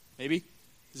Maybe.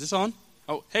 Is this on?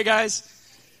 Oh, hey guys.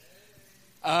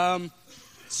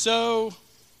 So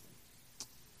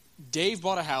Dave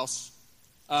bought a house.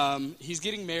 He's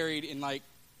getting married in like,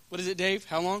 what is it, Dave?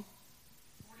 How long?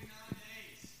 49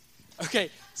 days. Okay,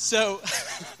 so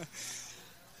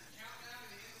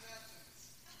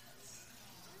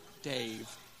Dave.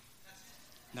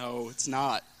 No, it's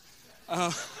not.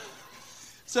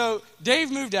 So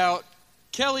Dave moved out.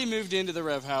 Kelly moved into the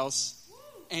Rev House.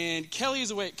 And Kelly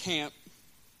is away at camp.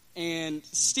 And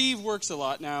Steve works a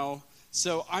lot now.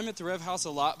 So I'm at the Rev House a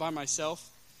lot by myself.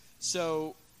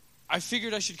 So I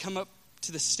figured I should come up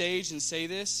to the stage and say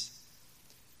this.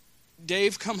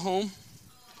 Dave, come home.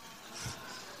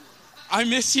 I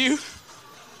miss you.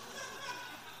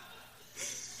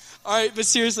 All right, but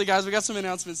seriously, guys, we got some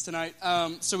announcements tonight.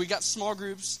 So we got small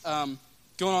groups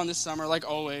going on this summer. Like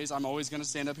always, I'm always going to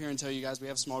stand up here and tell you guys we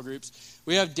have small groups.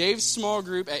 We have Dave's small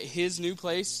group at his new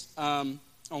place on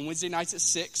Wednesday nights at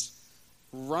 6.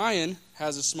 Ryan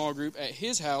has a small group at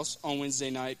his house on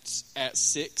Wednesday nights at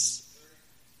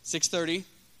 6:30.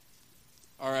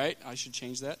 All right, I should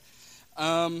change that.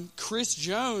 Chris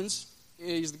Jones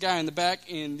is the guy in the back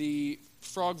in the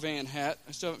frog van hat.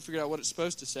 I still haven't figured out what it's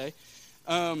supposed to say.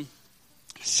 He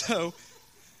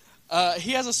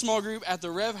has a small group at the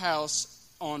Rev House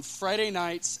on Friday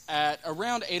nights at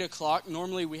around 8 o'clock.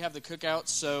 Normally we have the cookout,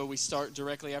 so we start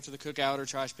directly after the cookout or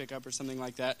trash pickup or something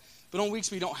like that. But on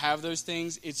weeks we don't have those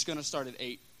things, it's going to start at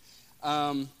 8.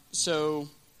 So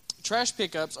trash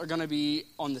pickups are going to be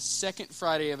on the second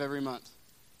Friday of every month.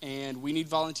 And we need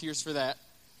volunteers for that.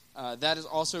 That is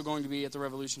also going to be at the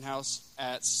Revolution House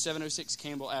at 706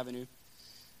 Campbell Avenue.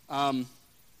 The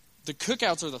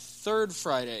cookouts are the third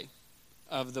Friday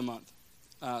of the month.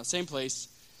 Same place.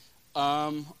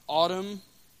 Autumn,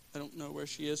 I don't know where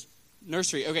she is.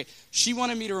 Nursery. Okay, she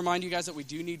wanted me to remind you guys that we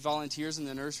do need volunteers in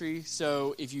the nursery.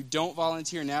 So if you don't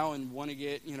volunteer now and want to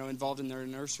get involved in their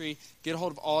nursery, get a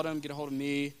hold of Autumn, get a hold of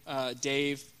me,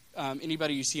 Dave,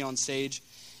 anybody you see on stage.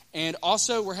 And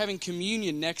also, we're having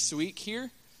communion next week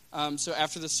here. So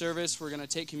after the service, we're going to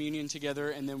take communion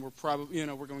together, and then we're probably,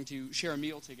 we're going to share a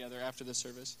meal together after the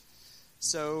service.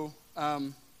 So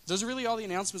those are really all the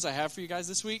announcements I have for you guys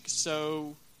this week.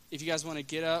 So if you guys want to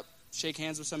get up, shake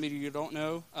hands with somebody you don't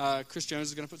know, Chris Jones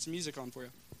is going to put some music on for you.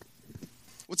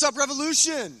 What's up,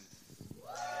 Revolution?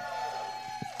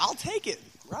 I'll take it.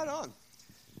 Right on.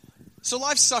 So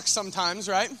life sucks sometimes,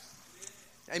 right?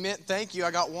 Amen. Thank you.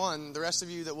 I got one. The rest of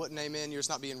you that wouldn't amen, you're just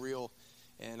not being real.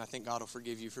 And I think God will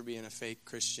forgive you for being a fake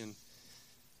Christian.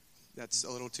 That's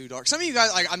a little too dark. Some of you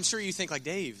guys, I'm sure you think,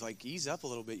 Dave, ease up a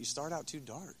little bit. You start out too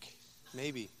dark.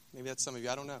 Maybe that's some of you.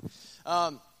 I don't know.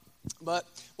 But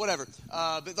whatever.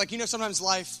 Sometimes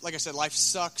life, like I said, life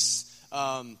sucks.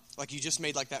 You just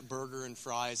made that burger and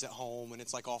fries at home, and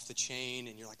it's off the chain,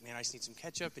 and you're like, man, I just need some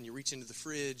ketchup, and you reach into the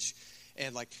fridge,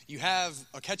 and you have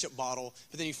a ketchup bottle,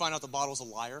 but then you find out the bottle's a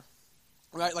liar,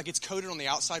 right? It's coated on the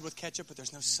outside with ketchup, but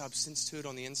there's no substance to it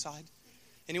on the inside.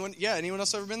 Anyone? Yeah, anyone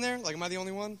else ever been there? Am I the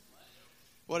only one?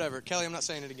 Whatever. Kelly, I'm not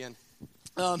saying it again.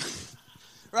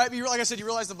 Right, but like I said, you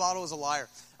realize the bottle is a liar.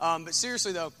 But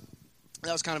seriously, though,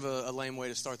 that was kind of a lame way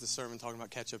to start the sermon, talking about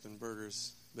ketchup and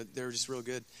burgers, but they were just real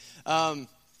good.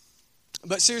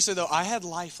 But seriously, though, I had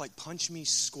life punch me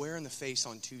square in the face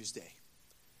on Tuesday.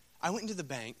 I went into the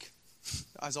bank,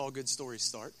 as all good stories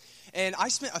start, and I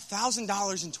spent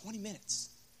 $1,000 in 20 minutes.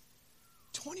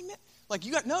 20 minutes?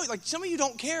 Some of you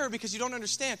don't care because you don't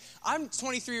understand. I'm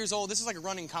 23 years old. This is a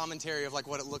running commentary of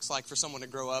what it looks like for someone to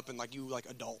grow up, and you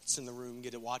adults in the room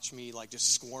get to watch me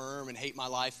just squirm and hate my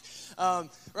life.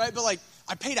 Right? But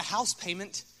I paid a house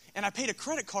payment and I paid a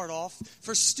credit card off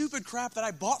for stupid crap that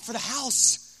I bought for the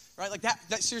house. Right?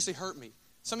 That seriously hurt me.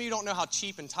 Some of you don't know how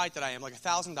cheap and tight that I am.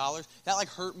 $1,000, that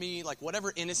hurt me.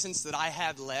 Whatever innocence that I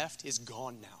had left is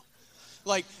gone now.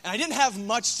 And I didn't have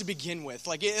much to begin with.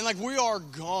 We are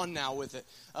gone now with it.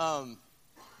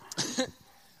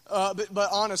 But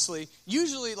honestly,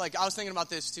 usually, I was thinking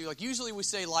about this too. Usually we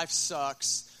say life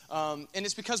sucks, and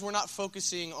it's because we're not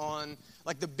focusing on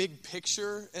the big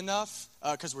picture enough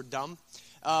because we're dumb.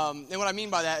 And what I mean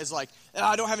by that is I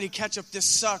don't have any ketchup. This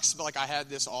sucks, but I had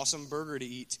this awesome burger to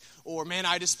eat. Or man,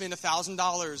 I just spent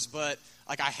 $1,000, but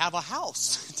I have a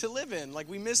house to live in.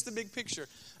 We miss the big picture.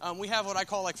 We have what I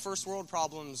call first world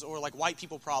problems or white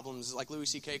people problems, Louis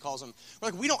C.K. calls them.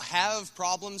 We don't have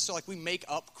problems, so we make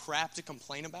up crap to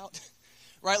complain about.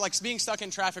 Right? Being stuck in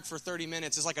traffic for 30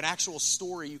 minutes is an actual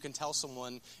story you can tell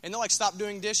someone. And they'll stop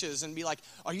doing dishes and be like,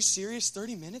 are you serious?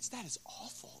 30 minutes? That is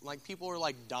awful. People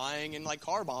are dying in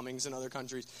car bombings in other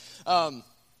countries. But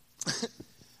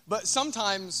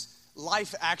sometimes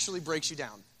life actually breaks you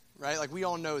down. right? Like we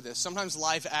all know this. Sometimes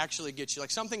life actually gets you.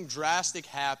 Like something drastic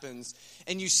happens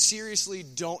and you seriously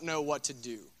don't know what to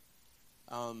do.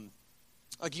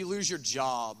 Like you lose your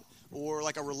job, or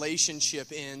like a relationship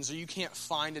ends, or you can't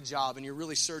find a job and you're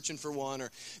really searching for one,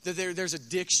 or that there's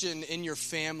addiction in your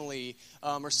family,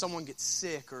 or someone gets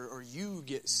sick, or you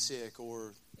get sick,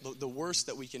 or the worst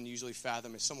that we can usually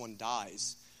fathom is someone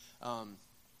dies.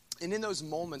 And in those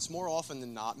moments, more often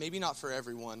than not, maybe not for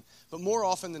everyone, but more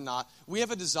often than not, we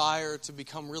have a desire to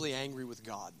become really angry with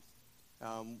God.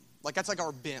 Like that's like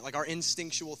our bent, like our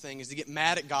instinctual thing is to get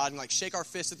mad at God and like shake our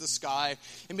fist at the sky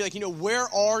and be like, where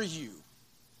are you?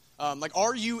 Like,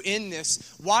 are you in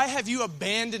this? Why have you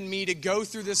abandoned me to go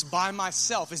through this by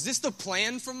myself? Is this the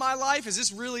plan for my life? Is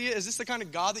this really it? Is this the kind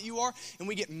of God that you are? And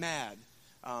we get mad.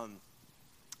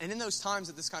 And in those times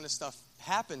that this kind of stuff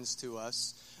happens to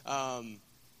us,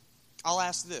 I'll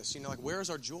ask this, like, where is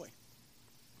our joy?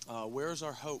 Where is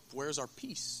our hope? Where is our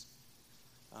peace?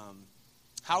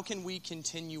 How can we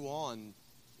continue on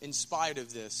in spite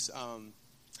of this?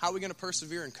 How are we going to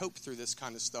persevere and cope through this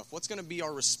kind of stuff? What's going to be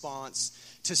our response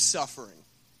to suffering?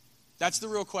 That's the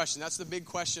real question. That's the big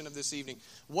question of this evening.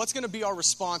 What's going to be our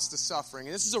response to suffering?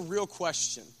 And this is a real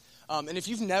question. And if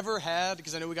you've never had,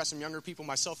 because I know we got some younger people,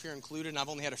 myself here included, and I've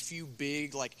only had a few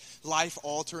big, like,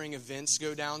 life-altering events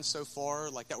go down so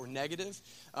far, like, that were negative.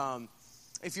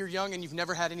 If you're young and you've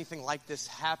never had anything like this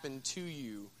happen to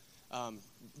you,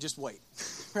 just wait,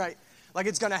 right? Like,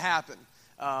 it's going to happen.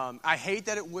 I hate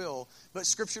that it will, but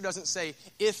Scripture doesn't say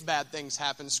if bad things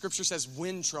happen. Scripture says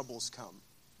when troubles come.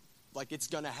 Like, it's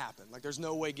going to happen. Like, there's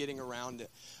no way getting around it.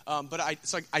 But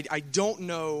I don't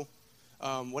know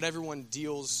what everyone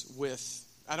deals with.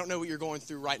 I don't know what you're going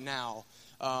through right now.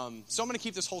 So I'm going to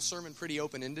keep this whole sermon pretty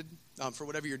open-ended for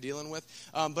whatever you're dealing with.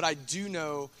 But I do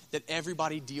know that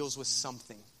everybody deals with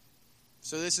something.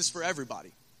 So this is for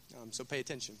everybody. So pay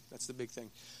attention. That's the big thing.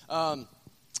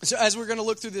 So as we're going to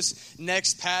look through this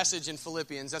next passage in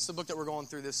Philippians, that's the book that we're going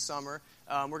through this summer.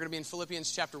 We're going to be in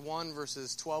Philippians chapter 1,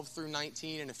 verses 12 through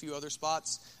 19, and a few other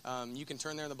spots. You can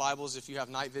turn there in the Bibles if you have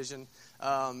night vision.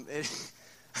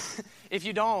 If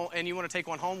you don't, and you want to take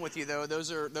one home with you, though,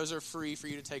 those are free for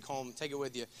you to take home. Take it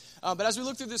with you. But as we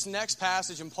look through this next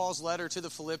passage in Paul's letter to the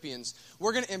Philippians,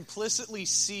 we're going to implicitly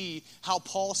see how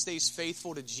Paul stays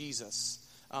faithful to Jesus.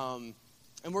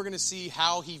 And we're going to see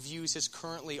how he views his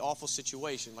currently awful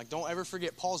situation. Like, don't ever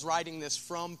forget, Paul's writing this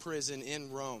from prison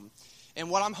in Rome. And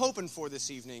what I'm hoping for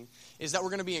this evening is that we're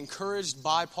going to be encouraged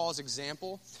by Paul's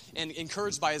example and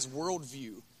encouraged by his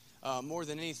worldview more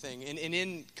than anything. And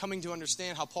in coming to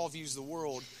understand how Paul views the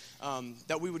world,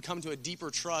 that we would come to a deeper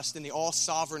trust in the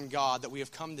all-sovereign God that we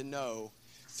have come to know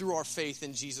through our faith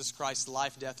in Jesus Christ's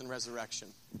life, death, and resurrection.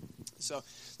 So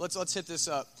let's hit this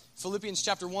up. Philippians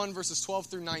chapter 1, verses 12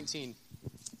 through 19.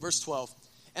 Verse 12,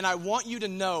 and I want you to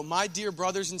know, my dear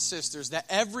brothers and sisters, that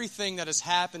everything that has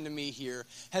happened to me here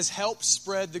has helped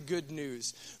spread the good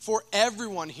news. For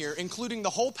everyone here, including the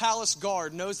whole palace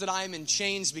guard, knows that I am in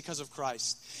chains because of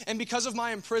Christ. And because of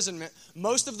my imprisonment,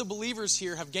 most of the believers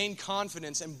here have gained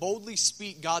confidence and boldly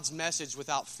speak God's message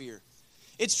without fear.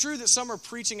 It's true that some are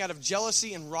preaching out of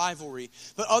jealousy and rivalry,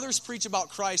 but others preach about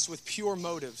Christ with pure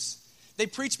motives. They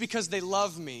preach because they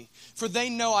love me, for they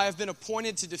know I have been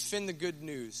appointed to defend the good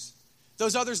news.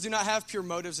 Those others do not have pure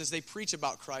motives as they preach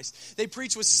about Christ. They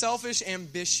preach with selfish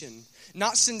ambition,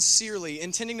 not sincerely,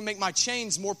 intending to make my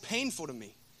chains more painful to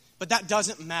me. But that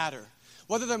doesn't matter.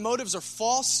 Whether their motives are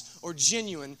false or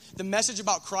genuine, the message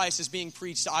about Christ is being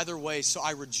preached either way, so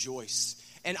I rejoice.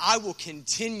 And I will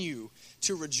continue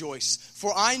to rejoice.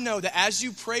 For I know that as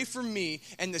you pray for me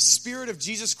and the Spirit of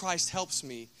Jesus Christ helps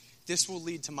me, this will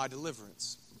lead to my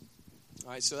deliverance. All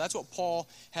right, so that's what Paul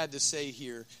had to say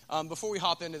here. Before we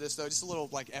hop into this, though, just a little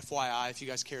like FYI, if you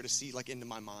guys care to see like into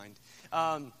my mind,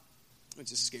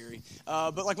 which is scary.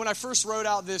 But like when I first wrote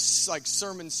out this like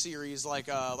sermon series, like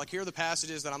here are the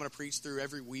passages that I'm going to preach through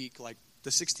every week, like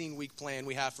the 16-week plan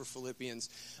we have for Philippians.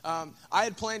 I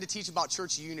had planned to teach about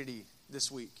church unity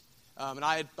this week, and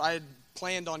I had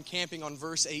planned on camping on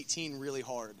verse 18 really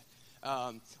hard.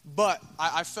 But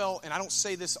I felt, and I don't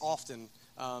say this often,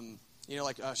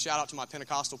 shout out to my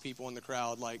Pentecostal people in the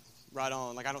crowd, like, right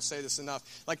on. Like, I don't say this enough.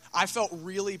 Like, I felt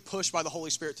really pushed by the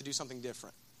Holy Spirit to do something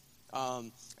different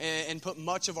and put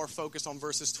much of our focus on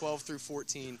verses 12 through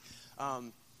 14.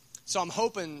 So I'm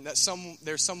hoping that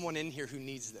there's someone in here who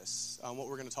needs this, what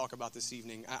we're going to talk about this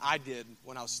evening. I did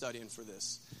when I was studying for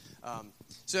this.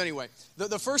 So anyway,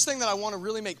 the first thing that I want to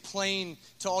really make plain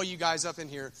to all you guys up in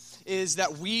here is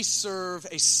that we serve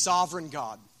a sovereign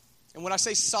God. And when I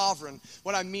say sovereign,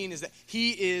 what I mean is that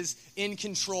he is in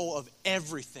control of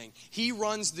everything. He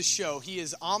runs the show. He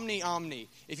is omni,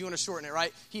 if you want to shorten it,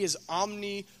 right? He is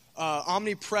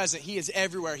omnipresent. He is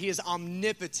everywhere. He is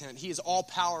omnipotent. He is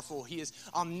all-powerful. He is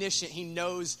omniscient. He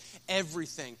knows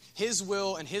everything. His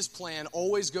will and his plan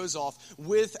always goes off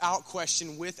without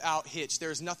question, without hitch.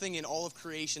 There is nothing in all of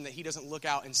creation that he doesn't look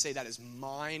out and say, that is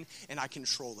mine and I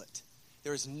control it.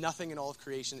 There is nothing in all of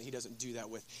creation that he doesn't do that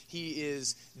with. He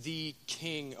is the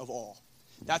king of all.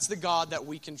 That's the God that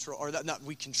we control, or that not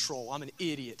we control. I'm an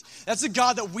idiot. That's the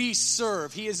God that we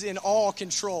serve. He is in all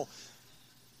control.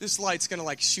 This light's going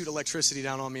to shoot electricity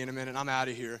down on me in a minute. I'm out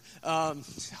of here. That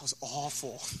was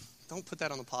awful. Don't put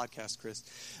that on the podcast, Chris.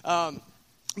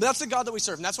 But that's the God that we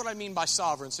serve, and that's what I mean by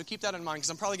sovereign. So keep that in mind, because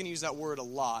I'm probably going to use that word a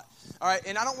lot. All right,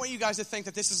 and I don't want you guys to think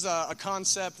that this is a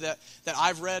concept that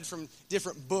I've read from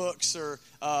different books or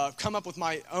come up with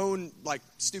my own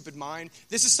stupid mind.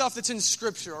 This is stuff that's in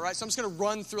Scripture. All right, so I'm just going to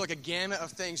run through a gamut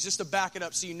of things just to back it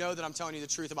up, so you know that I'm telling you the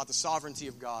truth about the sovereignty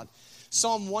of God.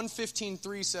 Psalm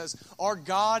 115:3 says, "Our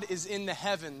God is in the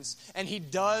heavens, and he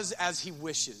does as he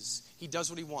wishes." He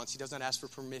does what he wants. He does not ask for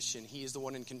permission. He is the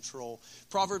one in control.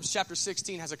 Proverbs chapter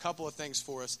 16 has a couple of things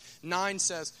for us. 9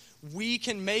 says, we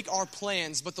can make our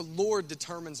plans, but the Lord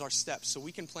determines our steps. So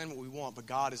we can plan what we want, but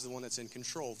God is the one that's in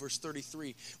control. Verse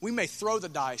 33, we may throw the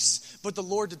dice, but the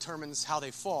Lord determines how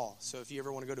they fall. So if you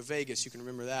ever want to go to Vegas, you can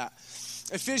remember that.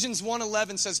 Ephesians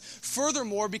 1:11 says,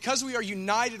 furthermore, because we are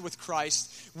united with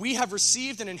Christ, we have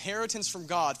received an inheritance from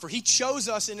God, for he chose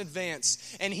us in advance,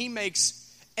 and he makes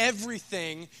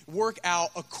everything work out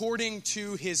according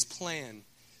to his plan.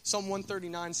 Psalm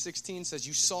 139:16 says,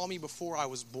 you saw me before I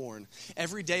was born.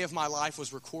 Every day of my life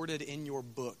was recorded in your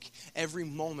book. Every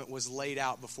moment was laid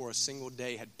out before a single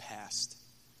day had passed.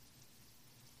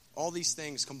 All these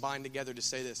things combine together to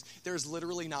say this. There is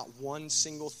literally not one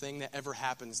single thing that ever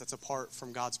happens that's apart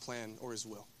from God's plan or his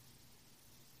will.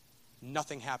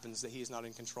 Nothing happens that he is not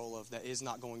in control of, that is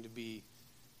not going to be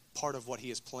part of what he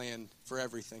has planned for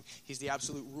everything. He's the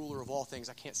absolute ruler of all things.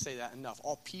 I can't say that enough.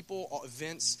 All people, all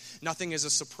events, nothing is a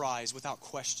surprise without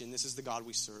question. This is the God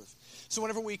we serve. So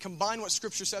whenever we combine what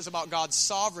Scripture says about God's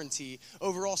sovereignty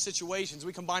over all situations,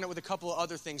 we combine it with a couple of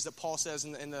other things that Paul says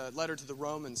in the letter to the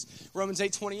Romans. Romans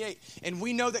 8:28. And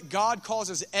we know that God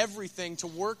causes everything to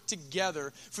work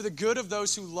together for the good of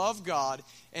those who love God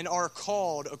and are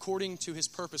called according to his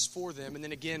purpose for them. And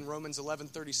then again, Romans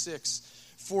 11:36.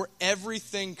 For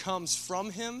everything comes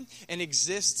from him and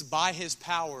exists by his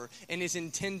power and is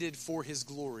intended for his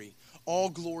glory. All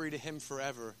glory to him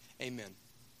forever. Amen.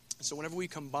 So whenever we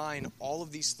combine all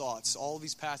of these thoughts, all of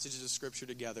these passages of Scripture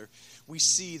together, we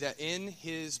see that in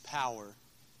his power,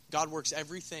 God works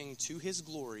everything to his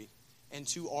glory and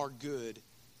to our good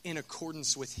in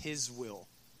accordance with his will,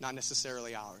 not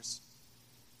necessarily ours.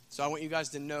 So I want you guys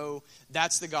to know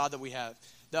that's the God that we have.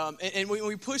 And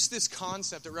we push this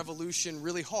concept at Revolution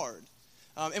really hard.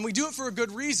 And we do it for a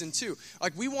good reason, too.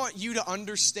 We want you to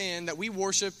understand that we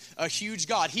worship a huge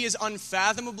God. He is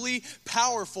unfathomably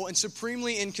powerful and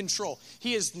supremely in control.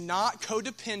 He is not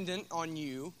codependent on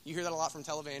you. You hear that a lot from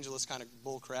televangelists, kind of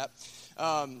bullcrap.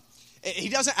 He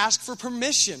doesn't ask for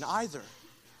permission either.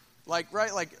 Like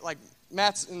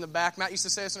Matt's in the back. Matt used to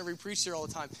say this whenever he preached here all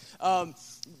the time.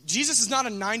 Jesus is not a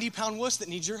 90-pound wuss that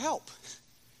needs your help.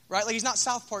 Right? He's not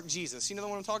South Park Jesus. You know the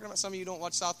one I'm talking about? Some of you don't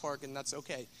watch South Park, and that's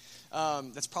okay.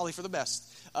 That's probably for the best.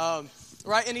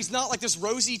 Right? And he's not this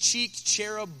rosy-cheeked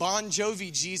cherub Bon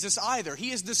Jovi Jesus either.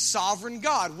 He is the sovereign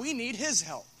God. We need his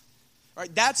help.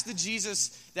 Right? That's the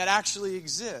Jesus that actually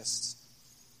exists.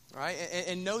 Right?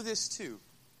 And know this too.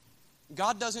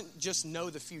 God doesn't just know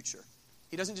the future.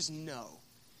 He doesn't just know.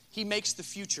 He makes the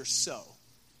future so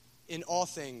in all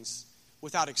things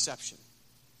without exception.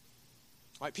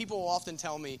 Right? People will often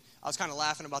tell me, I was kind of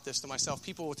laughing about this to myself,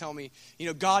 people will tell me,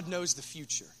 God knows the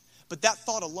future. But that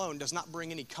thought alone does not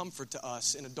bring any comfort to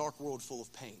us in a dark world full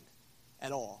of pain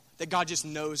at all. That God just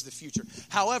knows the future.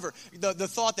 However, the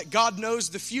thought that God knows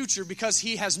the future because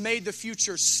he has made the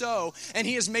future so, and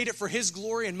he has made it for his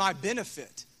glory and my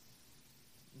benefit,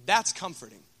 that's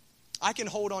comforting. I can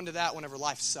hold on to that whenever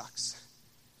life sucks.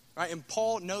 Right? And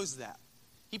Paul knows that.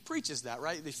 He preaches that,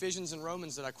 right? The Ephesians and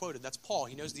Romans that I quoted, that's Paul.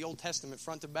 He knows the Old Testament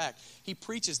front to back. He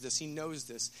preaches this. He knows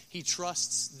this. He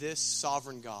trusts this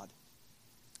sovereign God.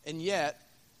 And yet,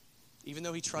 even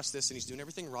though he trusts this and he's doing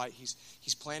everything right,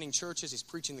 he's planning churches, he's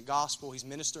preaching the gospel, he's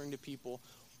ministering to people,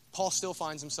 Paul still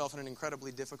finds himself in an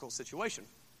incredibly difficult situation.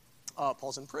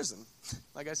 Paul's in prison.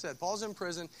 Like I said, Paul's in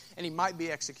prison and he might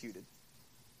be executed.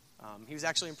 He was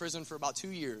actually in prison for about 2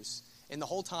 years. And the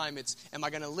whole time it's, am I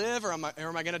going to live or am I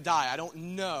going to die? I don't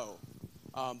know.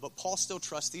 But Paul still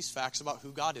trusts these facts about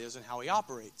who God is and how he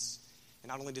operates. And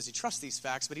not only does he trust these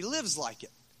facts, but he lives like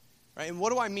it. Right? And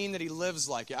what do I mean that he lives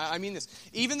like it? I mean this.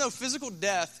 Even though physical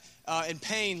death and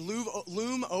pain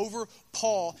loom over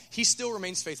Paul, he still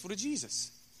remains faithful to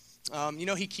Jesus.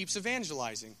 He keeps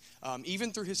evangelizing.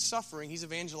 Even through his suffering, he's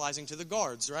evangelizing to the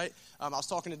guards, right? I was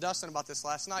talking to Dustin about this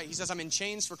last night. He says, I'm in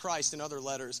chains for Christ in other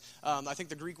letters. I think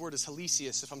the Greek word is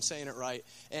halesius, if I'm saying it right.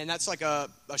 And that's like a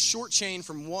short chain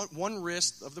from one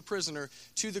wrist of the prisoner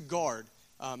to the guard.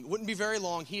 Wouldn't be very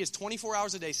long. He is 24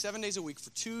 hours a day, 7 days a week for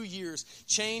 2 years,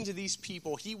 chained to these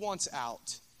people. He wants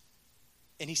out.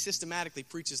 And he systematically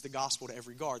preaches the gospel to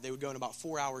every guard. They would go in about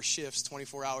 4-hour shifts,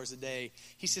 24 hours a day.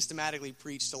 He systematically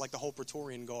preached to like the whole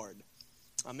Praetorian Guard.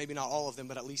 Maybe not all of them,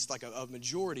 but at least like a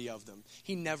majority of them.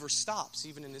 He never stops,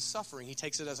 even in his suffering. He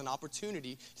takes it as an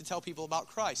opportunity to tell people about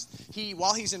Christ.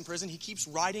 While he's in prison, he keeps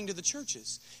writing to the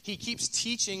churches. He keeps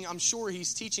teaching. I'm sure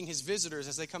he's teaching his visitors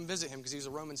as they come visit him because he was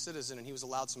a Roman citizen and he was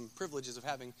allowed some privileges of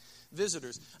having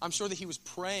visitors. I'm sure that he was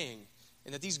praying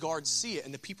and that these guards see it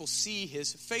and the people see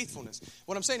his faithfulness.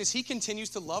 What I'm saying is he continues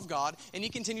to love God and he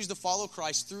continues to follow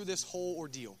Christ through this whole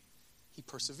ordeal. He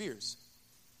perseveres.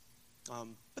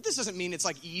 But this doesn't mean it's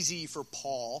like easy for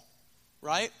Paul,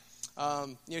 right?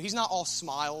 He's not all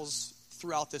smiles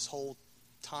throughout this whole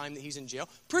time that he's in jail.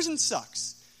 Prison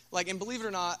sucks. And believe it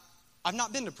or not, I've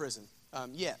not been to prison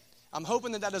yet. I'm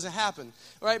hoping that doesn't happen,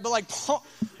 right? But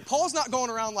Paul's not going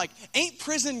around ain't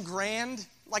prison grand?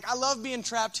 I love being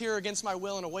trapped here against my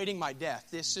will and awaiting my death.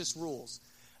 This just rules.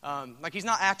 He's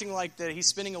not acting like that he's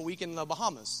spending a week in the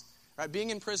Bahamas, right?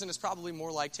 Being in prison is probably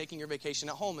more like taking your vacation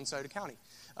at home in Sauter County.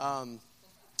 I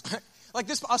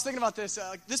was thinking about this.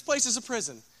 This place is a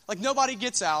prison. Nobody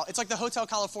gets out. It's like the Hotel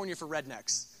California for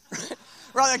rednecks.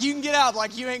 Right? You can get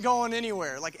out. You ain't going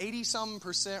anywhere.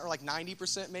 80-some% or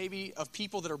 90% maybe of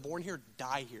people that are born here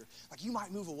die here. You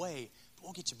might move away, but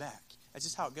we'll get you back. That's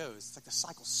just how it goes. It's the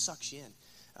cycle sucks you in.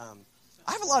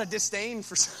 I have a lot of disdain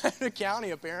for Sauter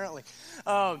County, apparently.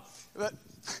 But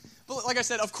like I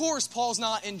said, of course, Paul's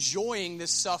not enjoying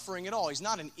this suffering at all. He's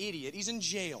not an idiot. He's in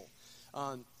jail.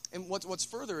 And what's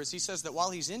further is he says that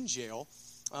while he's in jail,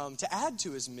 to add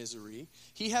to his misery,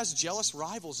 he has jealous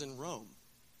rivals in Rome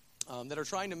that are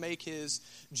trying to make his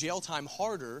jail time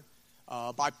harder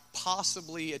by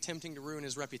possibly attempting to ruin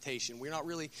his reputation. We're not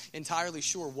really entirely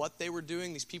sure what they were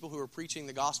doing, these people who are preaching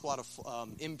the gospel out of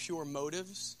impure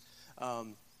motives.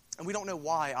 And we don't know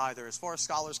why either. As far as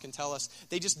scholars can tell us,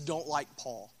 they just don't like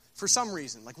Paul. For some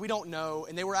reason, we don't know,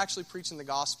 and they were actually preaching the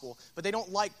gospel, but they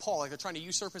don't like Paul. They're trying to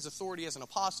usurp his authority as an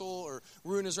apostle or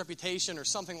ruin his reputation or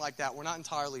something like that. We're not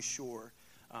entirely sure.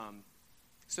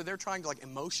 So they're trying to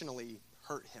emotionally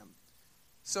hurt him.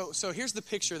 So here's the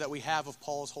picture that we have of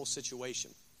Paul's whole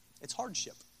situation. It's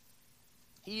hardship.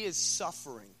 He is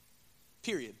suffering,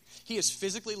 period. He is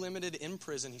physically limited in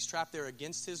prison. He's trapped there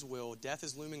against his will. Death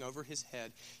is looming over his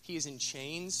head. He is in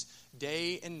chains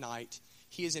day and night.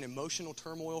 He is in emotional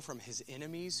turmoil from his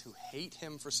enemies who hate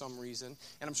him for some reason.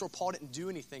 And I'm sure Paul didn't do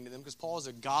anything to them because Paul is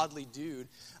a godly dude.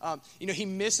 He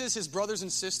misses his brothers and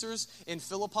sisters in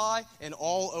Philippi and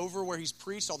all over where he's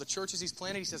preached, all the churches he's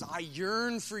planted. He says, I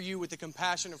yearn for you with the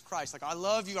compassion of Christ. I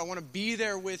love you. I want to be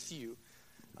there with you.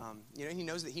 He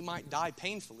knows that he might die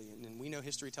painfully. And we know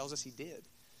history tells us he did.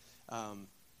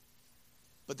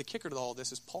 But the kicker to all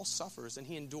this is Paul suffers and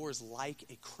he endures like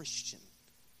a Christian.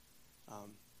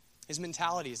 His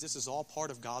mentality is this is all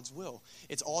part of God's will.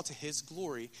 It's all to his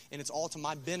glory, and it's all to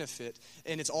my benefit,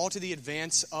 and it's all to the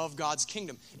advance of God's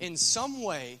kingdom. In some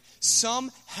way,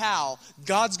 somehow,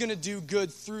 God's going to do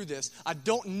good through this. I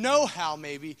don't know how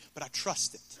maybe, but I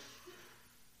trust it.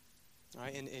 All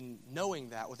right? And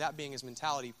knowing that, with that being his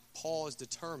mentality, Paul is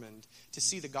determined to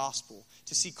see the gospel,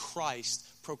 to see Christ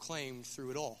proclaimed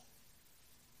through it all.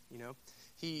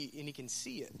 He can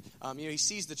see it. He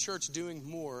sees the church doing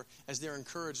more as they're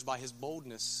encouraged by his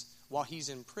boldness while he's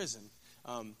in prison.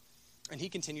 And he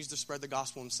continues to spread the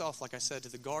gospel himself, like I said, to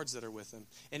the guards that are with him.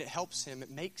 And it helps him,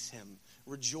 it makes him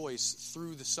rejoice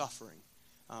through the suffering.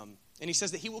 And he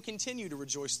says that he will continue to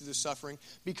rejoice through the suffering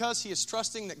because he is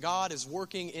trusting that God is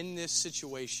working in this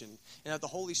situation and that the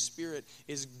Holy Spirit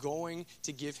is going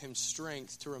to give him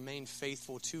strength to remain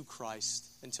faithful to Christ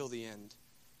until the end.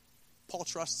 Paul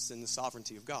trusts in the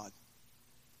sovereignty of God.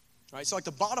 Right? So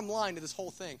the bottom line to this whole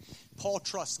thing, Paul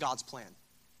trusts God's plan.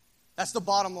 That's the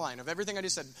bottom line of everything I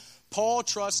just said. Paul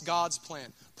trusts God's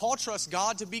plan. Paul trusts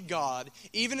God to be God,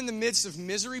 even in the midst of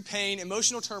misery, pain,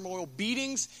 emotional turmoil,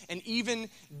 beatings, and even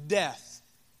death,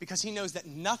 because he knows that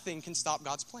nothing can stop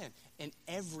God's plan. And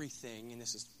everything, and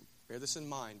bear this in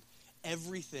mind,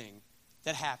 everything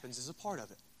that happens is a part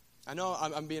of it. I know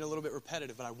I'm being a little bit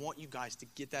repetitive, but I want you guys to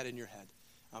get that in your head.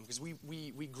 Because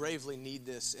we gravely need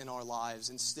this in our lives,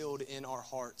 instilled in our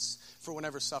hearts for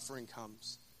whenever suffering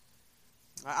comes.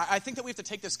 I think that we have to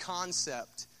take this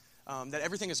concept that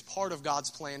everything is part of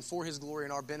God's plan for His glory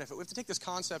and our benefit. We have to take this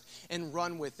concept and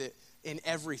run with it in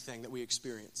everything that we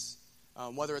experience.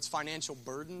 Whether it's financial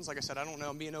burdens, like I said, I don't know,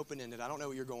 I'm being open-ended. I don't know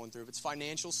what you're going through. If it's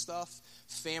financial stuff,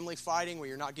 family fighting where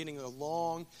you're not getting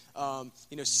along,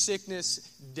 sickness,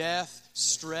 death,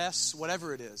 stress,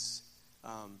 whatever it is.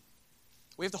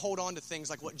 We have to hold on to things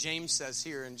like what James says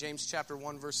here in James chapter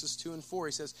 1, verses 2 and 4.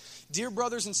 He says, "Dear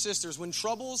brothers and sisters, when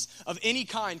troubles of any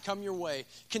kind come your way,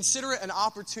 consider it an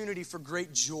opportunity for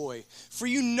great joy. For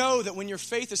you know that when your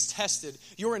faith is tested,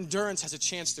 your endurance has a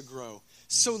chance to grow.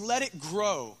 So let it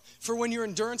grow. For when your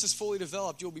endurance is fully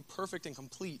developed, you'll be perfect and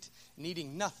complete,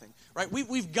 needing nothing." Right?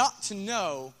 We've got to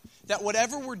know that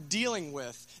whatever we're dealing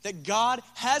with, that God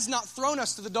has not thrown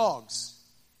us to the dogs.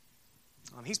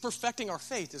 He's perfecting our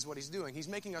faith is what He's doing. He's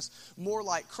making us more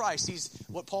like Christ. He's,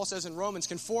 what Paul says in Romans,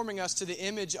 conforming us to the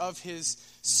image of His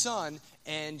Son.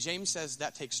 And James says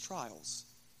that takes trials.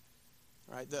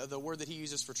 Right? The word that he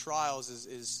uses for trials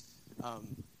is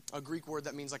a Greek word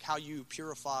that means like how you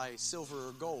purify silver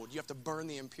or gold. You have to burn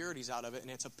the impurities out of it, and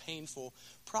it's a painful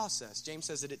process. James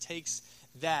says that it takes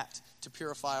that to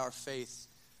purify our faith.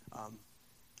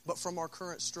 But from our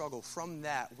current struggle, from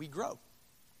that, we grow.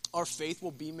 Our faith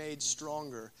will be made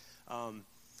stronger.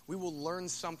 We will learn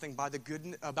something about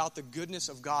the goodness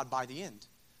of God by the end.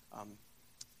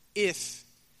 If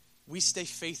we stay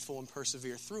faithful and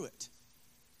persevere through it.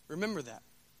 Remember that.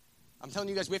 I'm telling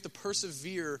you guys, we have to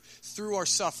persevere through our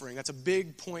suffering. That's a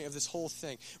big point of this whole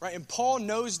thing, right? And Paul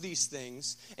knows these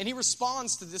things, and he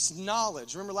responds to this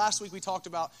knowledge. Remember last week we talked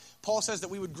about, Paul says that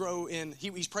we would grow in, he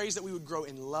prays that we would grow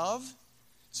in love,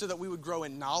 so that we would grow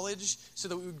in knowledge, so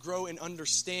that we would grow in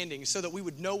understanding, so that we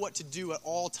would know what to do at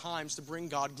all times to bring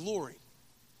God glory,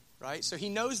 right? So he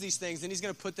knows these things, and he's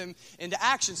going to put them into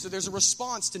action. So there's a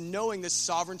response to knowing this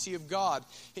sovereignty of God.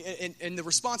 And the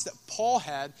response that Paul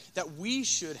had, that we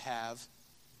should have,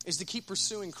 is to keep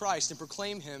pursuing Christ and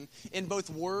proclaim Him in both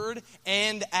word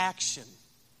and action.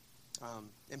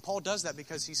 And Paul does that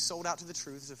because he's sold out to the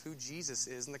truths of who Jesus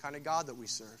is and the kind of God that we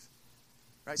serve.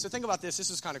 Right, so think about this. This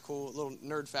is kind of cool. A little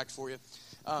nerd fact for you.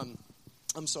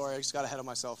 I'm sorry, I just got ahead of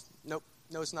myself. Nope,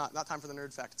 no, it's not. Not time for the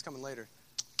nerd fact. It's coming later.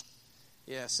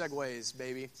 Yeah, segues,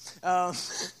 baby.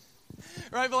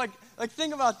 Right, but like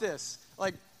think about this.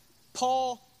 Like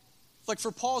Paul, like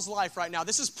for Paul's life right now,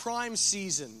 this is prime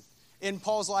season in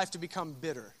Paul's life to become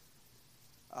bitter.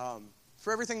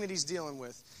 For everything that he's dealing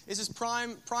with. This is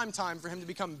prime time for him to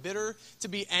become bitter, to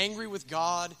be angry with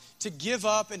God, to give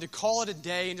up and to call it a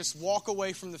day and just walk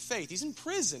away from the faith. He's in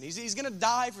prison. He's going to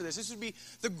die for this. This would be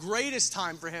the greatest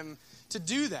time for him to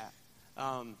do that.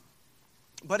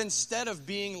 But instead of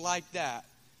being like that,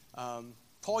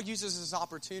 Paul uses this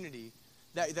opportunity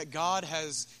that God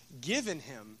has given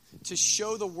him to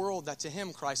show the world that to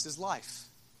him Christ is life.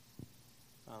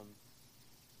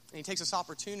 And he takes this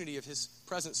opportunity of his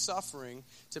present suffering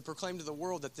to proclaim to the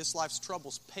world that this life's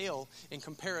troubles pale in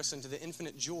comparison to the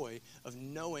infinite joy of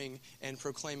knowing and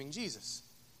proclaiming Jesus.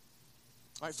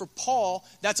 All right, for Paul,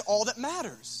 that's all that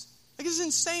matters. Like, this is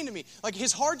insane to me. Like,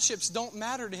 his hardships don't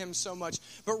matter to him so much,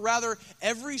 but rather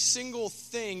every single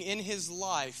thing in his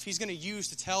life he's going to use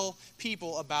to tell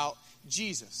people about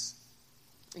Jesus.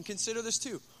 And consider this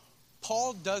too.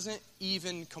 Paul doesn't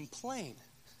even complain.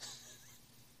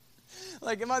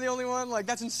 Like, am I the only one? Like,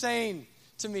 that's insane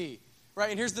to me, right?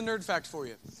 And here's the nerd fact for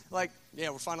you. Like, yeah,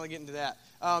 we're finally getting to that.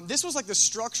 This was like the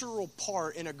structural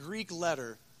part in a Greek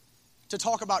letter to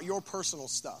talk about your personal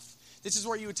stuff. This is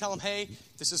where you would tell them, hey,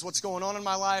 this is what's going on in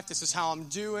my life. This is how I'm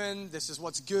doing. This is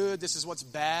what's good. This is what's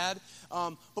bad.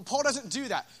 But Paul doesn't do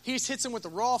that. He just hits them with the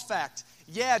raw fact.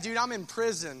 Yeah, dude, I'm in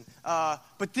prison.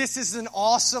 But this is an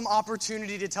awesome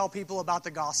opportunity to tell people about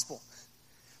the gospel.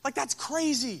 Like, that's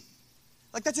crazy.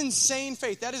 Like, that's insane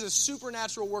faith. That is a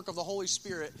supernatural work of the Holy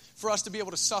Spirit for us to be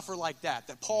able to suffer like that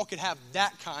Paul could have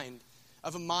that kind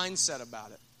of a mindset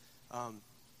about it.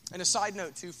 And a side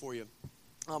note, too, for you.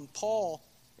 Paul,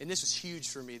 and this was huge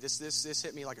for me. This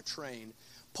hit me like a train.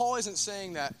 Paul isn't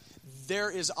saying that there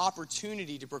is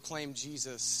opportunity to proclaim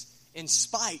Jesus in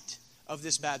spite of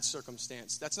this bad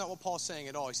circumstance. That's not what Paul's saying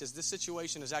at all. He says this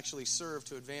situation has actually served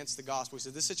to advance the gospel. He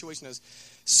says this situation has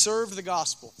served the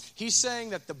gospel. He's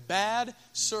saying that the bad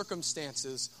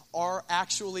circumstances are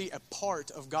actually a part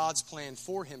of God's plan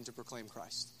for him to proclaim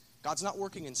Christ. God's not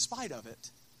working in spite of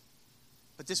it,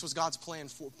 but this was God's plan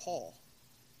for Paul.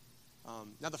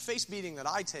 Now, the face beating that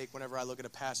I take whenever I look at a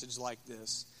passage like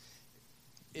this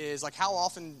is like, how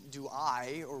often do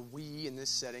I, or we in this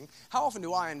setting, how often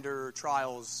do I endure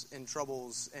trials and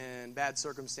troubles and bad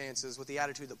circumstances with the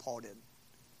attitude that Paul did?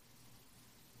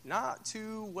 Not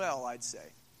too well, I'd say.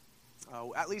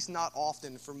 At least not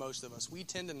often for most of us. We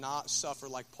tend to not suffer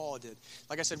like Paul did.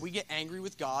 Like I said, we get angry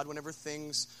with God whenever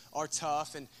things are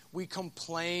tough, and we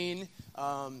complain,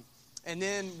 and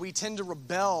then we tend to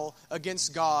rebel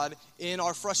against God in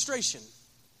our frustration.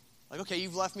 Like, okay,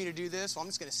 you've left me to do this, well, I'm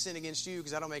just going to sin against you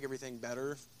because that'll make everything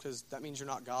better, because that means you're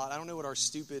not God. I don't know what our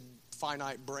stupid,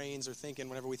 finite brains are thinking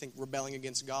whenever we think rebelling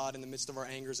against God in the midst of our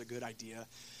anger is a good idea.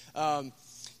 And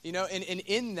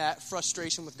in that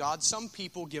frustration with God, some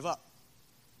people give up.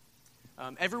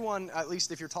 Everyone, at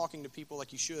least if you're talking to people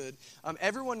like you should,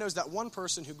 everyone knows that one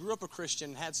person who grew up a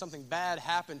Christian, had something bad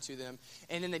happen to them,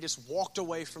 and then they just walked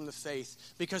away from the faith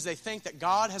because they think that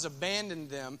God has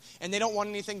abandoned them, and they don't want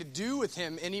anything to do with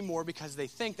him anymore because they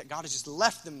think that God has just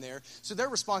left them there. So their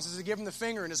response is to give him the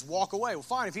finger and just walk away. Well,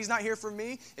 fine, if he's not here for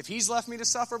me, if he's left me to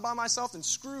suffer by myself, then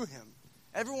screw him.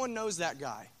 Everyone knows that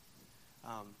guy.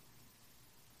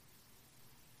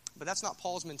 But that's not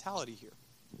Paul's mentality here.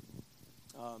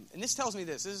 And this tells me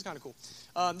this is kind of cool.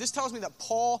 This tells me that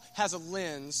Paul has a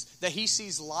lens that he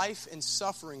sees life and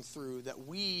suffering through that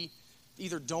we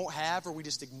either don't have or we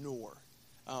just ignore.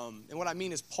 And what I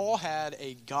mean is Paul had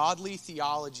a godly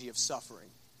theology of suffering.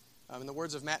 In the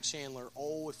words of Matt Chandler,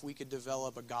 oh, if we could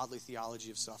develop a godly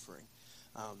theology of suffering.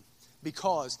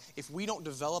 Because if we don't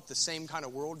develop the same kind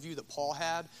of worldview that Paul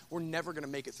had, we're never going to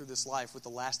make it through this life with the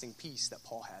lasting peace that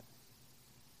Paul had.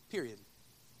 Period.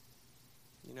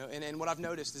 You know, and what I've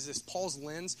noticed is this, Paul's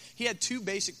lens, he had two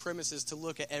basic premises to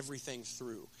look at everything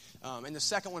through. And the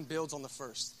second one builds on the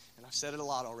first. And I've said it a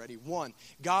lot already. One,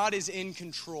 God is in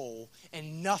control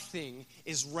and nothing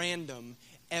is random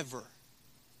ever.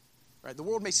 Right? The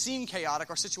world may seem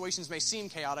chaotic, our situations may seem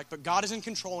chaotic, but God is in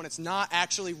control and it's not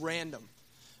actually random.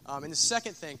 And the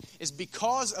second thing is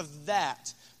because of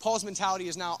that, Paul's mentality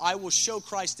is now, I will show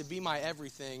Christ to be my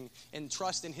everything and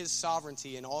trust in his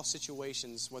sovereignty in all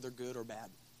situations, whether good or bad.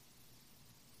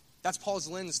 That's Paul's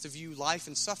lens to view life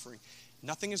and suffering.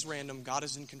 Nothing is random. God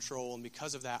is in control. And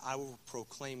because of that, I will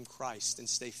proclaim Christ and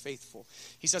stay faithful.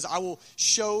 He says, I will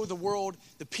show the world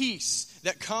the peace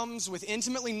that comes with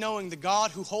intimately knowing the God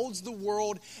who holds the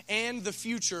world and the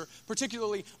future,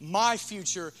 particularly my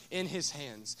future, in his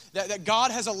hands. That God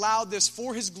has allowed this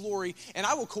for his glory, and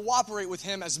I will cooperate with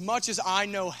him as much as I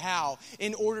know how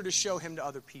in order to show him to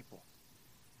other people.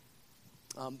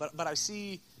 But I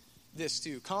see this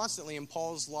too. Constantly in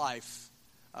Paul's life,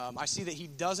 I see that he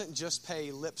doesn't just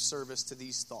pay lip service to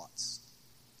these thoughts.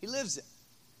 He lives it.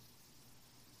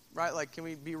 Right? Like, can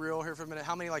we be real here for a minute?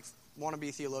 How many,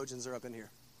 wannabe theologians are up in here?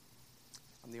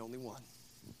 I'm the only one.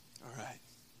 All right.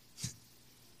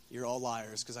 You're all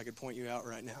liars because I could point you out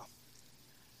right now.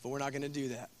 But we're not going to do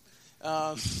that.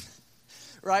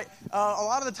 Right? A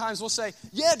lot of the times we'll say,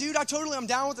 yeah, dude, I'm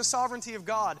down with the sovereignty of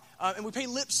God. And we pay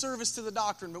lip service to the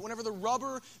doctrine. But whenever the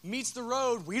rubber meets the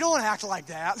road, we don't act like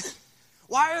that.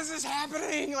 Why is this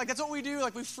happening? That's what we do.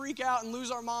 We freak out and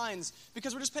lose our minds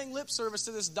because we're just paying lip service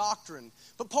to this doctrine.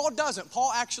 But Paul doesn't.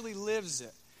 Paul actually lives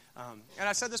it. And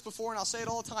I've said this before and I'll say it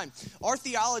all the time. Our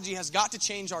theology has got to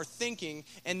change our thinking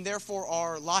and therefore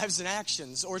our lives and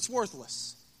actions, or it's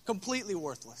worthless. Completely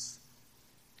worthless.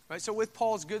 Right? So with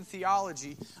Paul's good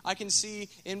theology, I can see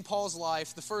in Paul's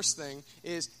life, the first thing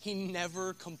is he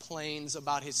never complains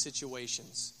about his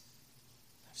situations.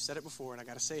 I've said it before and I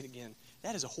got to say it again.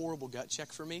 That is a horrible gut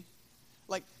check for me.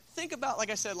 Think about,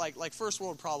 like I said, like first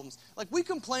world problems. We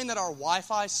complain that our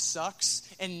Wi-Fi sucks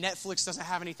and Netflix doesn't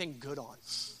have anything good on.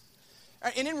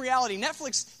 And in reality,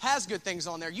 Netflix has good things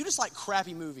on there. You just like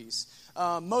crappy movies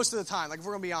most of the time. If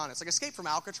we're going to be honest. Escape from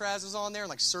Alcatraz is on there,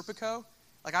 and Serpico.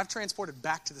 I've transported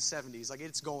back to the 70s.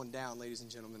 It's going down, ladies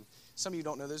and gentlemen. Some of you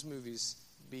don't know those movies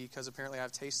because apparently I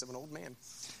have taste of an old man.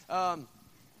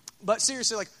 But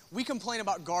seriously, we complain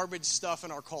about garbage stuff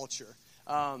in our culture.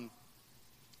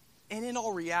 And in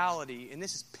all reality, and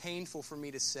this is painful for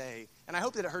me to say, and I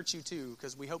hope that it hurts you too,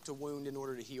 because we hope to wound in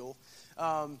order to heal,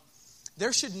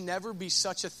 there should never be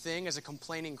such a thing as a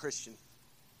complaining Christian.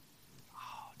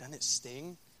 Oh, doesn't it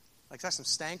sting? That's some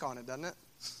stank on it, doesn't it?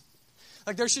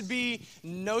 There should be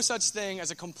no such thing as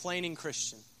a complaining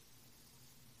Christian.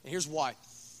 And here's why.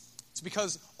 It's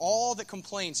because all that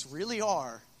complaints really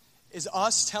are is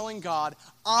us telling God,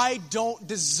 I don't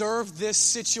deserve this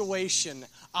situation.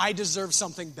 I deserve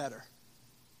something better.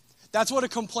 That's what a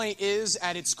complaint is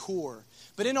at its core.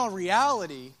 But in all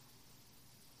reality,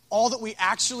 all that we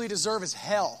actually deserve is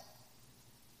hell.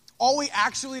 all we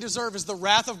actually deserve is the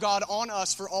wrath of God on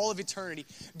us for all of eternity.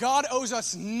 God owes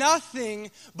us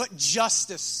nothing but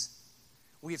justice.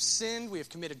 We have sinned, we have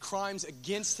committed crimes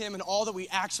against him, and all that we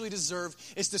actually deserve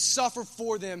is to suffer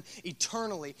for them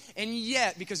eternally. And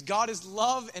yet, because God is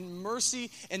love and mercy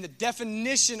and the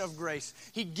definition of grace,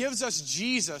 he gives us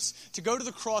Jesus to go to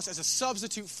the cross as a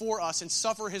substitute for us and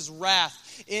suffer his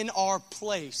wrath in our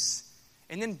place.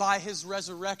 And then by his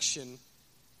resurrection,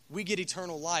 we get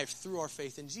eternal life through our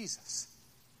faith in Jesus.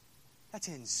 That's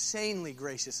insanely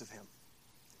gracious of him.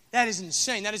 That is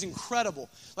insane. That is incredible.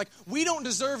 Like, we don't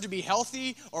deserve to be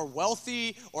healthy or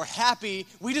wealthy or happy.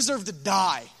 We deserve to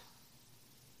die.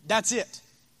 That's it.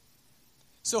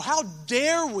 So how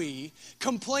dare we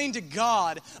complain to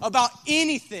God about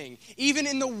anything, even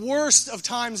in the worst of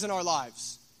times in our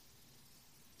lives?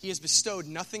 He has bestowed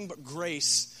nothing but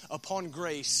grace upon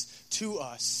grace to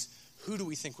us. Who do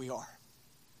we think we are?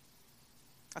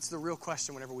 That's the real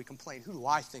question whenever we complain. Who do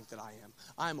I think that I am?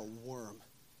 I am a worm.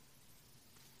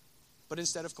 But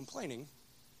instead of complaining,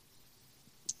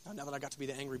 now that I got to be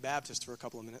the angry Baptist for a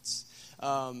couple of minutes,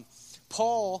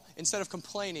 Paul, instead of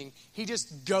complaining, he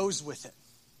just goes with it,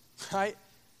 right?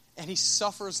 And he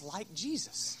suffers like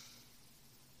Jesus.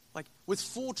 Like, with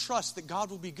full trust that God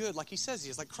will be good, like he says he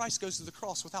is. Like, Christ goes to the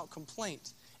cross without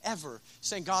complaint, ever.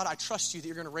 Saying, God, I trust you that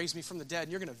you're going to raise me from the dead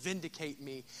and you're going to vindicate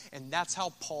me. And that's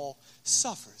how Paul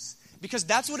suffers. Because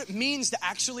that's what it means to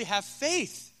actually have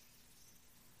faith.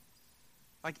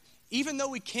 Like, even though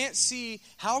we can't see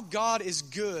how God is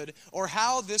good or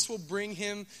how this will bring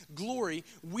him glory,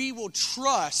 we will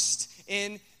trust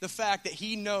in the fact that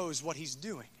he knows what he's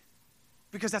doing.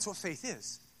 Because that's what faith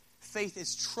is. Faith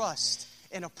is trust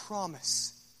in a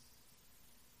promise.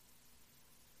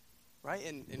 Right?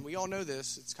 And we all know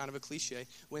this. It's kind of a cliche.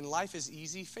 When life is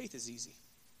easy, faith is easy.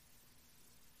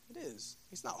 It is.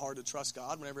 It's not hard to trust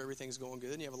God whenever everything's going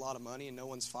good and you have a lot of money and no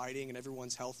one's fighting and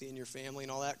everyone's healthy in your family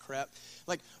and all that crap.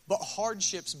 But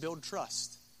hardships build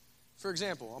trust. For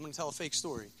example, I'm going to tell a fake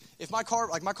story. If my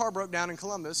car broke down in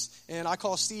Columbus and I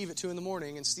call Steve at 2 a.m.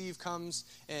 and Steve comes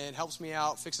and helps me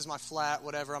out, fixes my flat,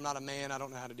 whatever. I'm not a man. I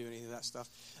don't know how to do any of that stuff.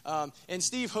 And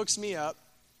Steve hooks me up.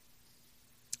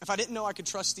 If I didn't know I could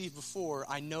trust Steve before,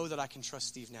 I know that I can trust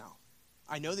Steve now.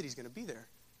 I know that he's going to be there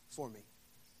for me.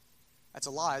 That's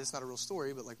a lie. That's not a real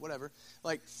story, but whatever.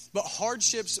 But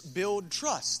hardships build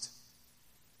trust.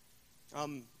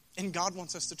 And God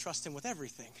wants us to trust him with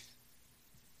everything.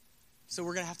 So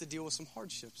we're going to have to deal with some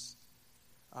hardships.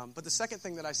 But the second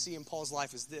thing that I see in Paul's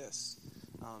life is this.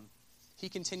 He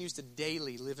continues to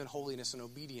daily live in holiness and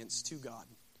obedience to God.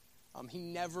 He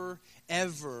never,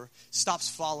 ever stops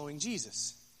following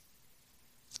Jesus.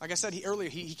 Like I said earlier,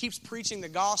 he keeps preaching the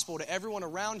gospel to everyone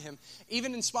around him,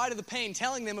 even in spite of the pain,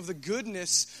 telling them of the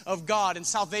goodness of God and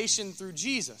salvation through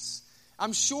Jesus.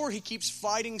 I'm sure he keeps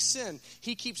fighting sin.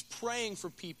 He keeps praying for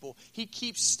people. He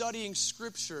keeps studying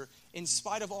Scripture in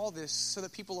spite of all this so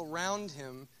that people around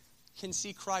him can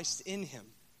see Christ in him.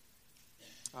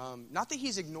 Not that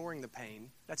he's ignoring the pain.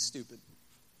 That's stupid.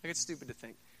 It's stupid to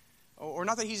think. Or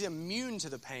not that he's immune to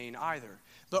the pain either,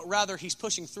 but rather he's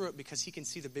pushing through it because he can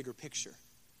see the bigger picture.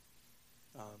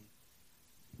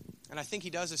 And I think he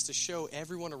does this to show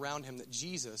everyone around him that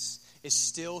Jesus is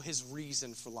still his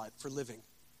reason for life, for living.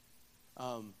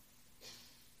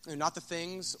 Not the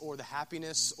things or the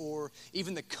happiness or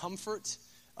even the comfort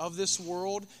of this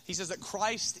world. He says that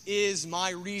Christ is my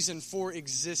reason for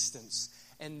existence.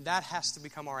 And that has to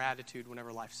become our attitude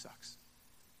whenever life sucks.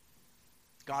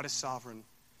 God is sovereign.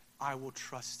 I will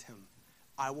trust him.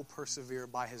 I will persevere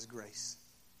by his grace.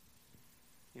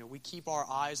 We keep our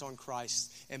eyes on Christ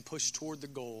and push toward the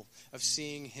goal of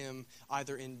seeing him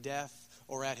either in death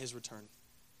or at his return.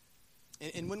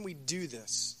 And when we do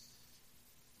this,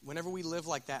 whenever we live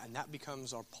like that, and that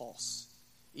becomes our pulse,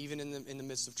 even in the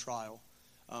midst of trial,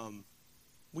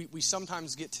 we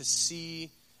sometimes get to see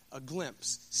a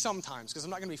glimpse. Sometimes, because I'm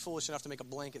not going to be foolish enough to make a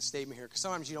blanket statement here, because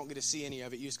sometimes you don't get to see any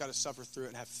of it. You just got to suffer through it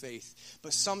and have faith.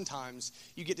 But sometimes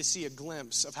you get to see a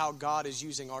glimpse of how God is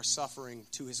using our suffering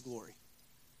to his glory.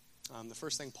 The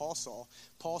first thing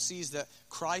Paul sees that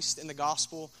Christ and the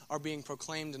gospel are being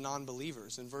proclaimed to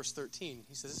non-believers. In verse 13,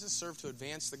 he says, this has served to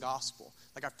advance the gospel.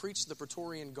 I've preached to the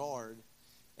Praetorian Guard,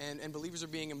 and believers are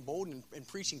being emboldened and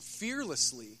preaching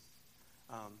fearlessly.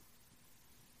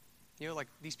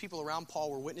 These people around Paul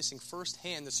were witnessing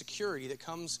firsthand the security that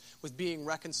comes with being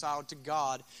reconciled to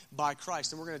God by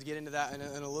Christ. And we're going to get into that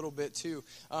in a little bit too.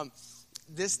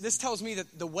 This tells me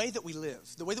that the way that we live,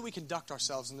 the way that we conduct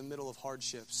ourselves in the middle of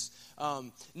hardships,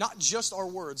 not just our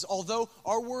words, although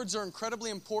our words are incredibly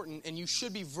important and you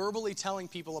should be verbally telling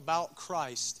people about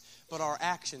Christ, but our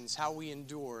actions, how we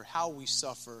endure, how we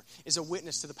suffer, is a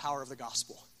witness to the power of the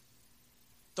gospel.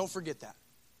 Don't forget that.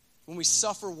 When we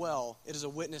suffer well, it is a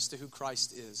witness to who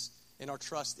Christ is and our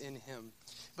trust in him.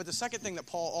 But the second thing that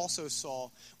Paul also saw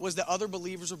was that other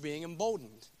believers were being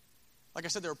emboldened. Like I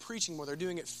said, they were preaching more. They're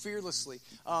doing it fearlessly.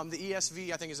 The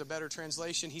ESV, I think, is a better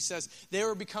translation. He says they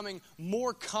were becoming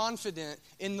more confident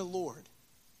in the Lord.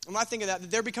 And when I think of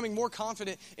that, they're becoming more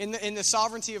confident in the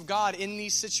sovereignty of God in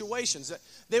these situations. That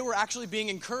they were actually being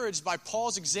encouraged by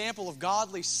Paul's example of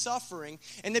godly suffering,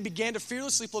 and they began to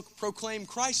fearlessly proclaim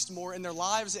Christ more in their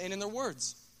lives and in their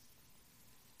words.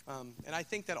 And I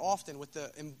think that often with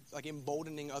the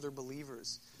emboldening other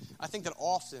believers, I think that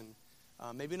often,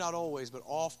 maybe not always, but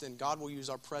often, God will use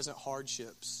our present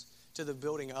hardships to the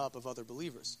building up of other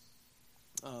believers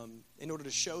in order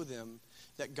to show them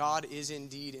that God is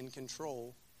indeed in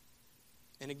control.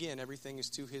 And again, everything is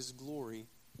to his glory,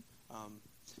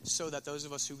 so that those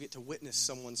of us who get to witness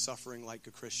someone suffering like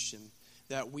a Christian,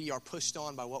 that we are pushed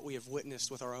on by what we have witnessed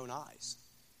with our own eyes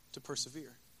to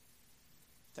persevere.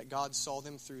 That God saw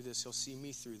them through this, he'll see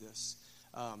me through this.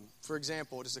 For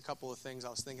example, just a couple of things I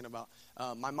was thinking about.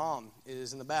 My mom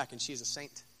is in the back, and she is a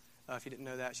saint. If you didn't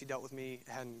know that, she dealt with me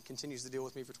and continues to deal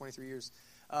with me for 23 years.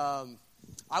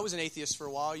 I was an atheist for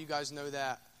a while. You guys know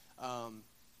that.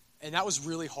 And that was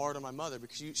really hard on my mother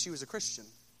because she was a Christian.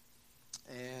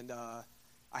 And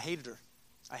I hated her.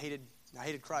 I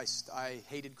hated Christ. I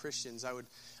hated Christians. I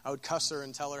would cuss her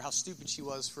and tell her how stupid she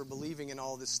was for believing in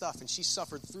all this stuff. And she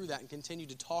suffered through that and continued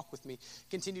to talk with me,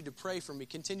 continued to pray for me,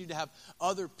 continued to have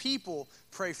other people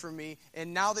pray for me.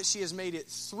 And now that she has made it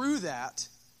through that,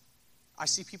 I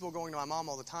see people going to my mom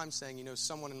all the time saying,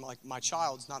 someone like my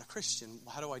child's not a Christian.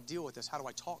 How do I deal with this? How do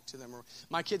I talk to them? Or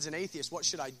my kid's an atheist. What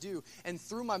should I do? And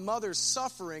through my mother's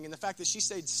suffering and the fact that she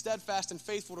stayed steadfast and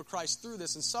faithful to Christ through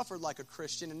this and suffered like a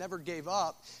Christian and never gave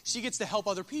up, she gets to help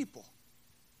other people.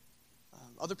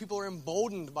 Other people are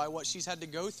emboldened by what she's had to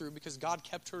go through because God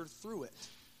kept her through it.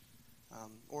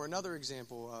 Or another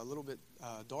example, a little bit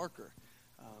darker.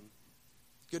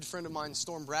 Good friend of mine,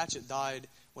 Storm Bratchett, died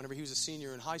whenever he was a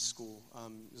senior in high school.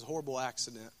 It was a horrible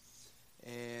accident.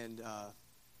 And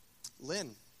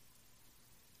Lynn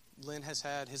has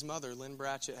had, his mother, Lynn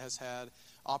Bratchett, has had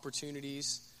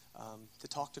opportunities to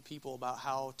talk to people about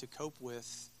how to cope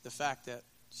with the fact that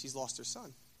she's lost her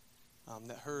son.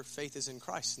 That her faith is in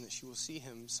Christ and that she will see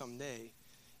him someday.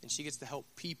 And she gets to help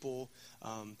people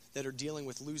that are dealing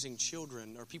with losing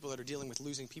children or people that are dealing with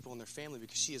losing people in their family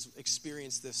because she has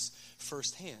experienced this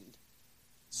firsthand.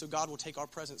 So God will take our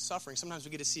present suffering. Sometimes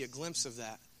we get to see a glimpse of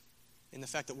that in the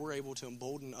fact that we're able to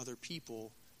embolden other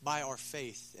people by our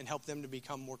faith and help them to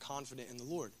become more confident in the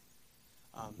Lord.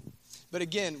 But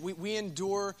again, we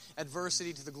endure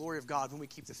adversity to the glory of God when we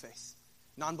keep the faith.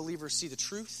 Non-believers see the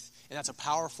truth, and that's a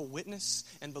powerful witness,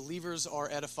 and believers are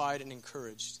edified and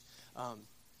encouraged.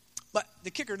 But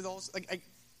the kicker to those,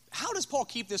 how does Paul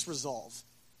keep this resolve?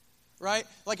 Right?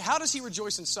 How does he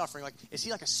rejoice in suffering? Is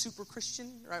he like a super Christian,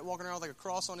 right? Walking around with a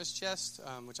cross on his chest,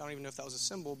 which I don't even know if that was a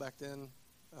symbol back then.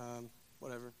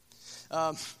 Whatever.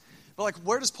 But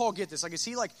where does Paul get this?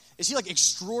 Is he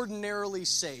extraordinarily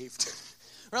saved?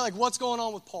 Right? What's going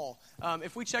on with Paul?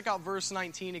 If we check out verse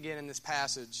 19 again in this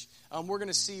passage, we're going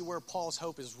to see where Paul's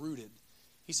hope is rooted.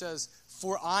 He says,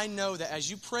 "For I know that as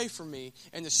you pray for me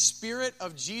and the Spirit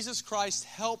of Jesus Christ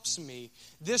helps me,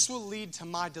 this will lead to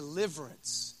my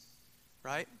deliverance."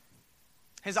 Right?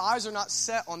 His eyes are not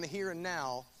set on the here and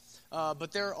now,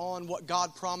 but they're on what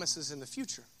God promises in the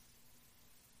future.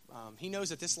 He knows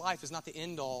that this life is not the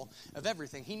end all of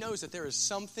everything. He knows that there is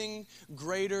something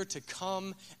greater to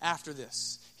come after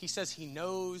this. He says he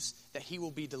knows that he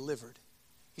will be delivered.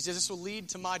 He says this will lead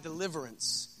to my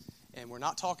deliverance. And we're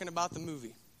not talking about the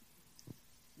movie.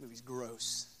 The movie's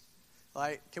gross.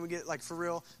 Can we get, for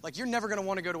real? You're never going to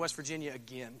want to go to West Virginia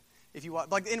again. If you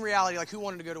want, in reality, who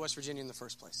wanted to go to West Virginia in the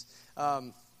first place?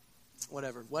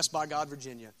 Whatever. West by God,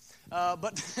 Virginia.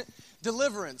 But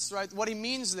deliverance, right? What he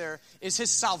means there is his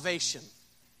salvation.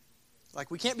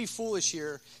 We can't be foolish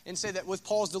here and say that with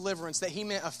Paul's deliverance that he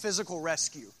meant a physical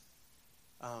rescue.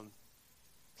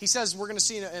 He says, we're going to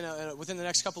see within the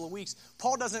next couple of weeks,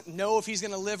 Paul doesn't know if he's going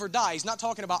to live or die. He's not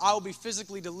talking about, I will be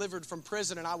physically delivered from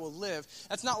prison and I will live.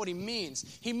 That's not what he means.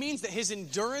 He means that his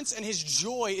endurance and his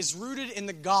joy is rooted in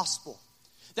the gospel.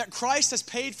 That Christ has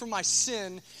paid for my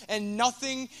sin and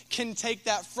nothing can take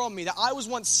that from me. That I was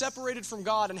once separated from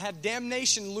God and had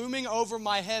damnation looming over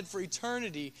my head for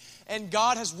eternity. And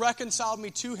God has reconciled me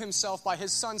to himself by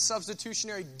his son's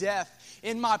substitutionary death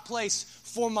in my place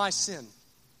for my sin.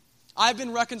 I've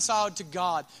been reconciled to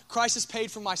God. Christ has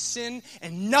paid for my sin,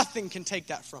 and nothing can take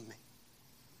that from me.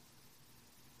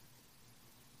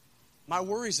 My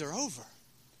worries are over.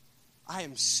 I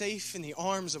am safe in the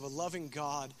arms of a loving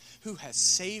God who has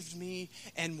saved me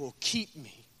and will keep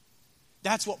me.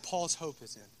 That's what Paul's hope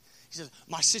is in. He says,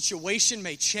 my situation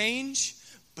may change,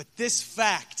 but this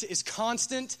fact is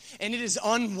constant and it is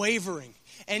unwavering.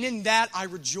 And in that I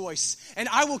rejoice, and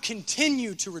I will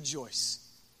continue to rejoice.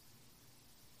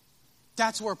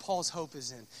 That's where Paul's hope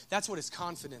is in. That's what his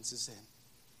confidence is in.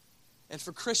 And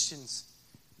for Christians,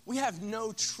 we have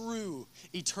no true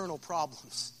eternal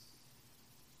problems.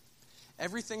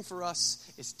 Everything for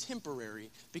us is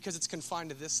temporary because it's confined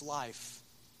to this life.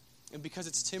 And because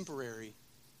it's temporary,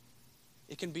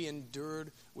 it can be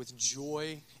endured with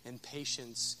joy and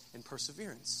patience and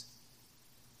perseverance.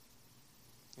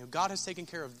 You know, God has taken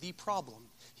care of the problem.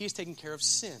 He has taken care of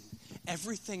sin.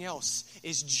 Everything else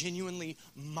is genuinely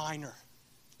minor.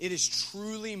 It is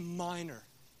truly minor.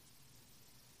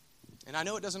 And I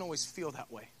know it doesn't always feel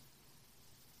that way.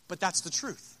 But that's the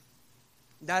truth.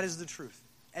 That is the truth.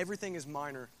 Everything is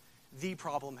minor. The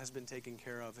problem has been taken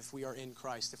care of if we are in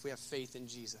Christ, if we have faith in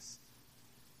Jesus.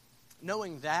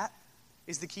 Knowing that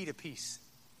is the key to peace.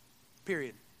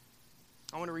 Period.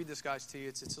 I want to read this, guys, to you.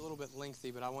 It's a little bit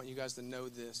lengthy, but I want you guys to know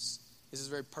this. This is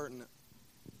very pertinent.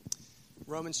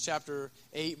 Romans chapter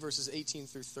 8, verses 18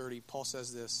 through 30, Paul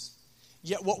says this.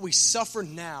 Yet what we suffer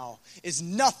now is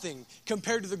nothing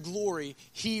compared to the glory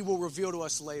he will reveal to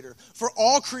us later. For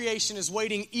all creation is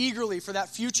waiting eagerly for that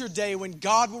future day when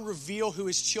God will reveal who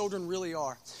his children really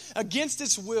are. Against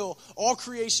its will, all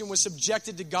creation was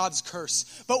subjected to God's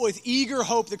curse. But with eager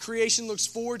hope, the creation looks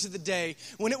forward to the day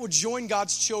when it will join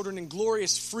God's children in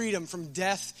glorious freedom from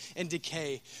death and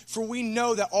decay. For we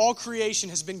know that all creation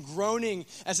has been groaning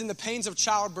as in the pains of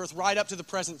childbirth right up to the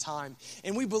present time.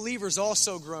 And we believers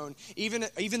also groan,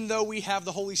 even though we have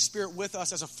the Holy Spirit with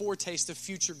us as a foretaste of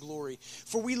future glory.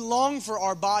 For we long for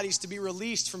our bodies to be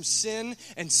released from sin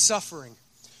and suffering.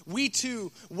 We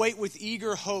too wait with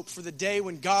eager hope for the day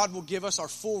when God will give us our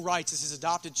full rights as his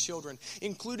adopted children,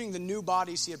 including the new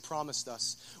bodies he had promised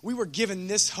us. We were given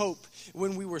this hope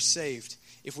when we were saved.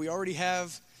 If we already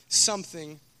have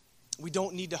something, we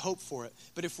don't need to hope for it.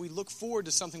 But if we look forward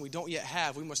to something we don't yet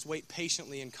have, we must wait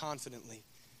patiently and confidently.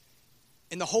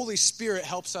 And the Holy Spirit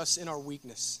helps us in our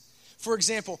weakness. For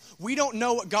example, we don't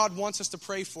know what God wants us to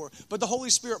pray for, but the Holy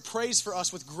Spirit prays for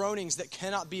us with groanings that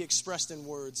cannot be expressed in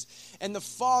words. And the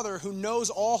Father, who knows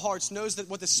all hearts, knows that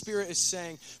what the Spirit is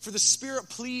saying. For the Spirit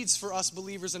pleads for us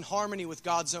believers in harmony with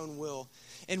God's own will.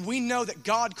 And we know that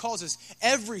God causes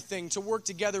everything to work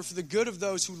together for the good of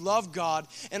those who love God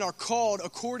and are called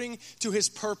according to his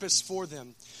purpose for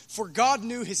them. For God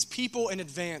knew his people in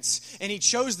advance, and he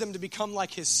chose them to become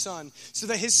like his Son, so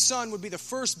that his Son would be the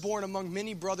firstborn among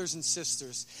many brothers and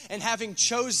sisters. And having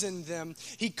chosen them,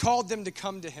 he called them to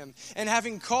come to him. And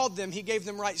having called them, he gave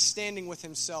them right standing with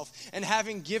himself. And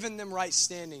having given them right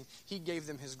standing, he gave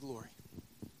them his glory.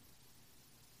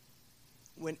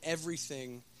 When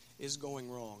everything is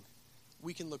going wrong,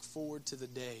 we can look forward to the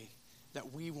day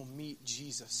that we will meet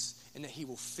Jesus and that he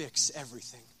will fix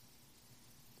everything.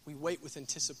 We wait with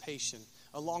anticipation,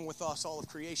 along with us, all of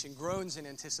creation groans in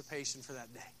anticipation for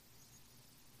that day.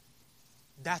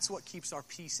 That's what keeps our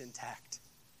peace intact.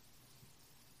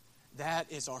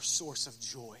 That is our source of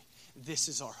joy. This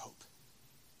is our hope.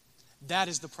 That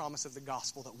is the promise of the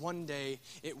gospel, that one day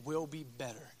it will be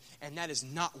better. And that is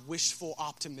not wishful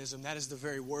optimism. That is the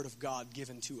very word of God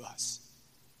given to us.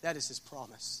 That is his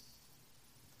promise.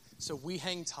 So we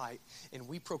hang tight and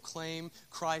we proclaim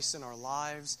Christ in our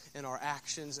lives, in our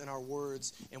actions, in our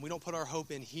words. And we don't put our hope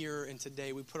in here and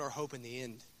today. We put our hope in the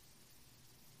end.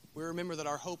 We remember that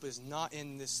our hope is not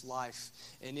in this life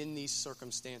and in these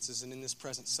circumstances and in this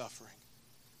present suffering.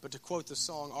 But to quote the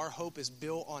song, our hope is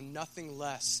built on nothing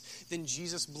less than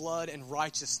Jesus' blood and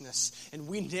righteousness. And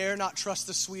we dare not trust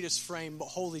the sweetest frame, but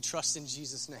wholly trust in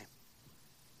Jesus' name.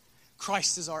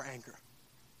 Christ is our anchor.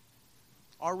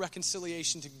 Our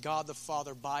reconciliation to God the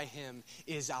Father by him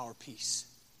is our peace.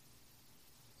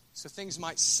 So things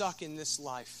might suck in this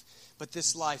life, but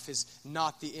this life is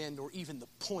not the end or even the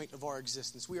point of our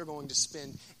existence. We are going to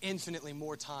spend infinitely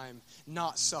more time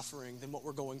not suffering than what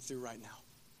we're going through right now.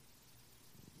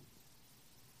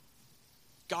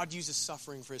 God uses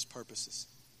suffering for his purposes.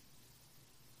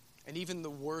 And even the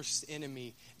worst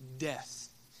enemy, death,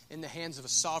 in the hands of a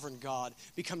sovereign God,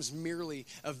 becomes merely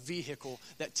a vehicle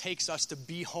that takes us to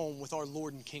be home with our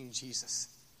Lord and King Jesus.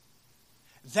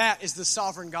 That is the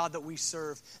sovereign God that we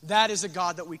serve. That is a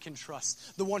God that we can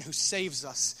trust. The one who saves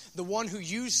us. The one who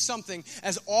used something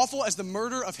as awful as the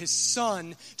murder of his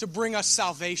Son to bring us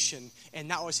salvation.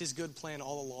 And that was his good plan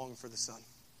all along for the Son.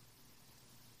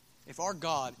 If our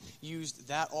God used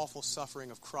that awful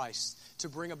suffering of Christ to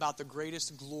bring about the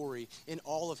greatest glory in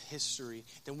all of history,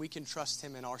 then we can trust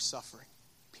him in our suffering,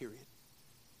 period.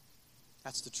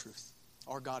 That's the truth.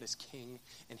 Our God is king,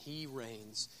 and he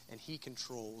reigns, and he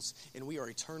controls, and we are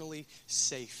eternally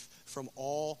safe from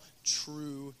all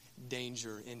true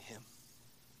danger in him.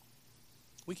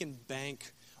 We can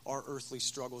bank our earthly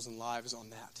struggles and lives on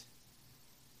that.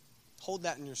 Hold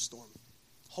that in your storm.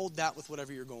 Hold that with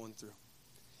whatever you're going through.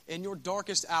 In your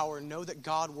darkest hour, know that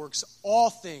God works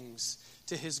all things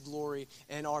to his glory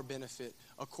and our benefit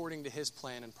according to his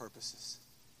plan and purposes.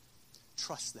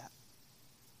 Trust that.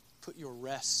 Put your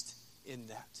rest in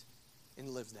that and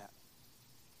live that.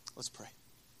 Let's pray.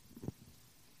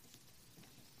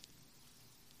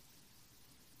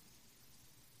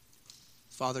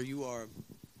 Father, you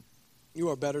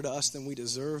are better to us than we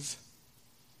deserve.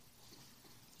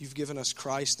 You've given us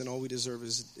Christ, and all we deserve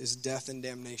is death and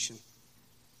damnation.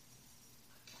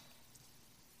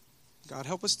 God,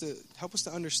 help us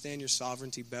to understand your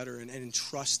sovereignty better and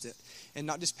entrust it, and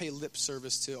not just pay lip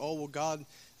service to, oh, well,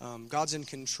 God's in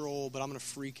control, but I'm going to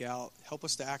freak out. Help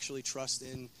us to actually trust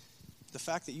in the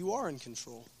fact that you are in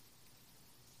control.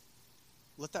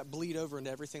 Let that bleed over into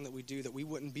everything that we do, that we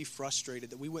wouldn't be frustrated,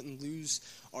 that we wouldn't lose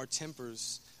our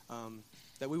tempers,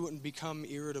 that we wouldn't become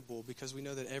irritable, because we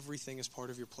know that everything is part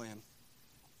of your plan.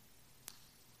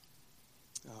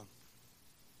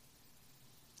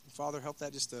 Father, help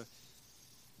that just to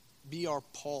be our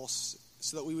pulse,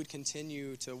 so that we would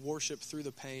continue to worship through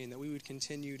the pain, that we would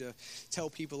continue to tell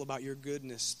people about your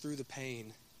goodness through the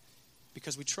pain,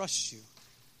 because we trust you.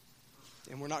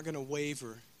 And we're not going to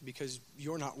waver because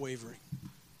you're not wavering.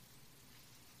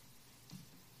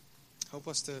 Help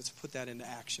us to put that into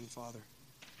action, Father.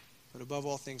 But above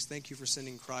all things, thank you for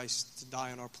sending Christ to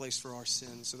die in our place for our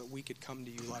sins so that we could come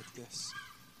to you like this.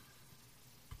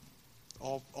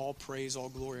 All praise, all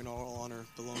glory, and all honor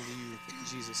belong to you,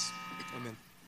 Jesus. Amen.